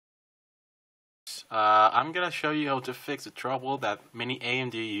I'm gonna show you how to fix the trouble that many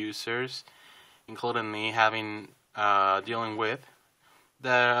AMD users, including me, having dealing with.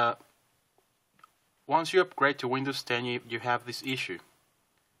 The Once you upgrade to Windows 10, you have this issue.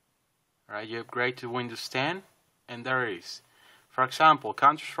 Right? You upgrade to Windows 10, and there it is. For example,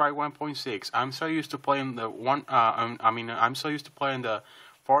 Counter-Strike 1.6. I'm so used to playing the I'm so used to playing the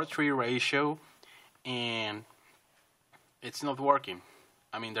 4:3 ratio, and it's not working.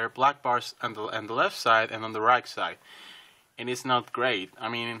 I mean, there are black bars on the left side and on the right side, and it's not great. I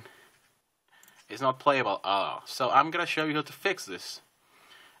mean, it's not playable at all. So I'm gonna show you how to fix this.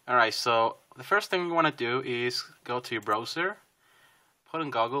 Alright, so the first thing you want to do is go to your browser, put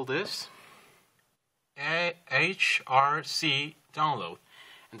in Google this, HRC download,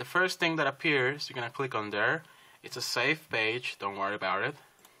 and the first thing that appears, you're gonna click on there. It's a safe page, don't worry about it.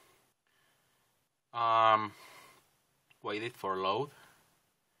 Wait it for load.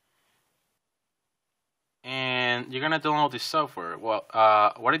 And you're gonna download this software. Well,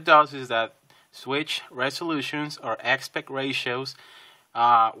 what it does is that switch resolutions or aspect ratios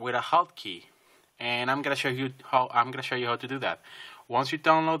with a hotkey, and I'm gonna show you how to do that. Once you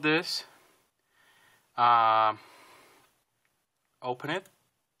download this, open it.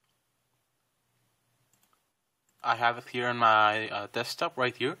 I have it here on my desktop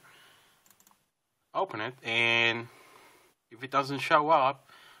right here. Open it, and if it doesn't show up,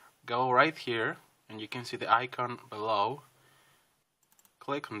 go right here, and you can see the icon below.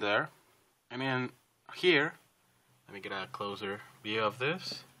 Click on there, and then here, let me get a closer view of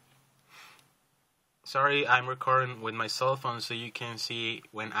this. Sorry, I'm recording with my cell phone so you can see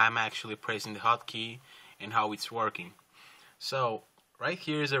when I'm actually pressing the hotkey and how it's working. So right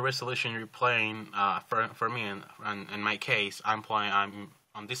here is the resolution you're playing. For me, in my case, I'm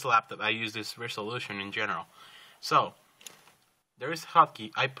on this laptop. I use this resolution in general. So there is a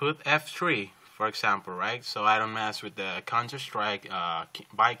hotkey. I put F3, for example, right? So I don't mess with the Counter-Strike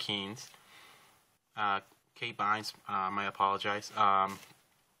by keys. Keybinds, I apologize.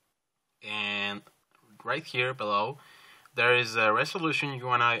 And right here below, there is a resolution you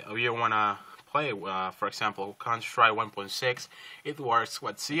wanna play. For example, Counter-Strike 1.6. It works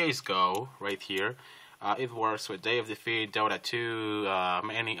with CS:GO right here. It works with Day of Defeat, Dota 2,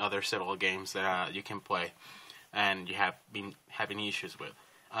 many other several games that you can play, and you have been having issues with.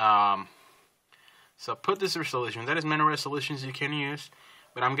 So put this resolution. There is many resolutions you can use,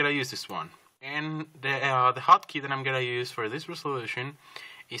 but I'm gonna use this one. And the hotkey that I'm gonna use for this resolution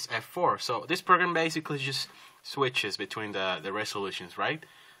is F4. So this program basically just switches between the resolutions, right?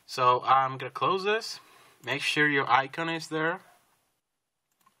 So I'm gonna close this. Make sure your icon is there.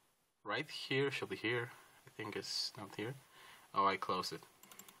 Right here, should be here. I think it's not here. Oh, I closed it.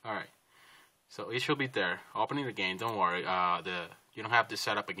 Alright. So it should be there. Open it again, don't worry. You don't have to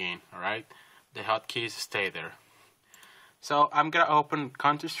set up again, alright? The hotkeys stay there. So I'm gonna open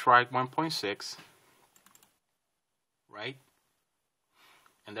Counter-Strike 1.6. Right?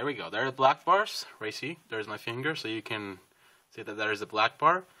 And there we go. There are black bars. Right, see? There's my finger, so you can see that there is a black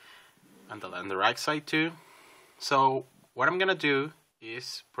bar. And on the right side too. So what I'm gonna do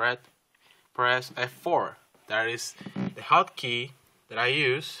is press F4. That is the hotkey that I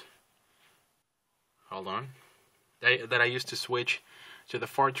use. Hold on. That I use to switch to the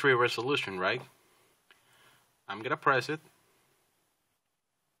 4:3 resolution, right? I'm gonna press it,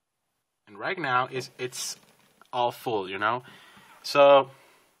 and right now it's all full, you know. So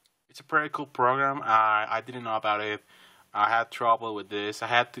it's a pretty cool program. I didn't know about it. I had trouble with this. I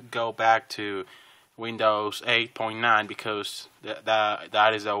had to go back to Windows 8.9 because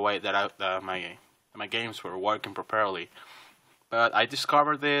that is the way that my games were working properly. But I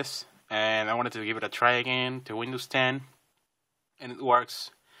discovered this, and I wanted to give it a try again to Windows 10, and it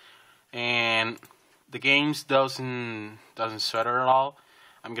works. And the games doesn't stutter at all.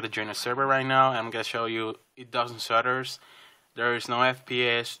 I'm gonna join a server right now, and I'm gonna show you it doesn't stutter. There is no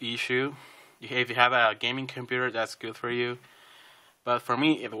FPS issue. If you have a gaming computer, that's good for you. But for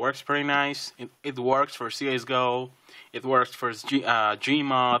me, it works pretty nice. It works for CS:GO. It works for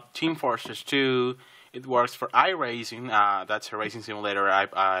Gmod, Team Fortress 2. It works for iRacing. That's a racing simulator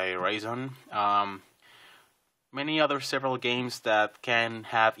I race on. Many other several games that can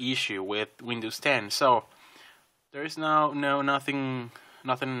have issue with Windows 10. So there is nothing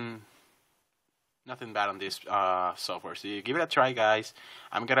bad on this software. So you give it a try, guys.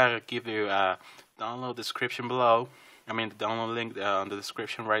 I'm gonna give you a download description below. I mean the download link on the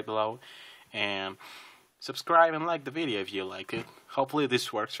description right below, and subscribe and like the video if you like it. Hopefully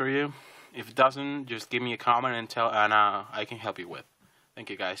this works for you. If it doesn't, just give me a comment and I can help you with. Thank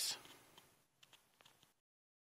you, guys.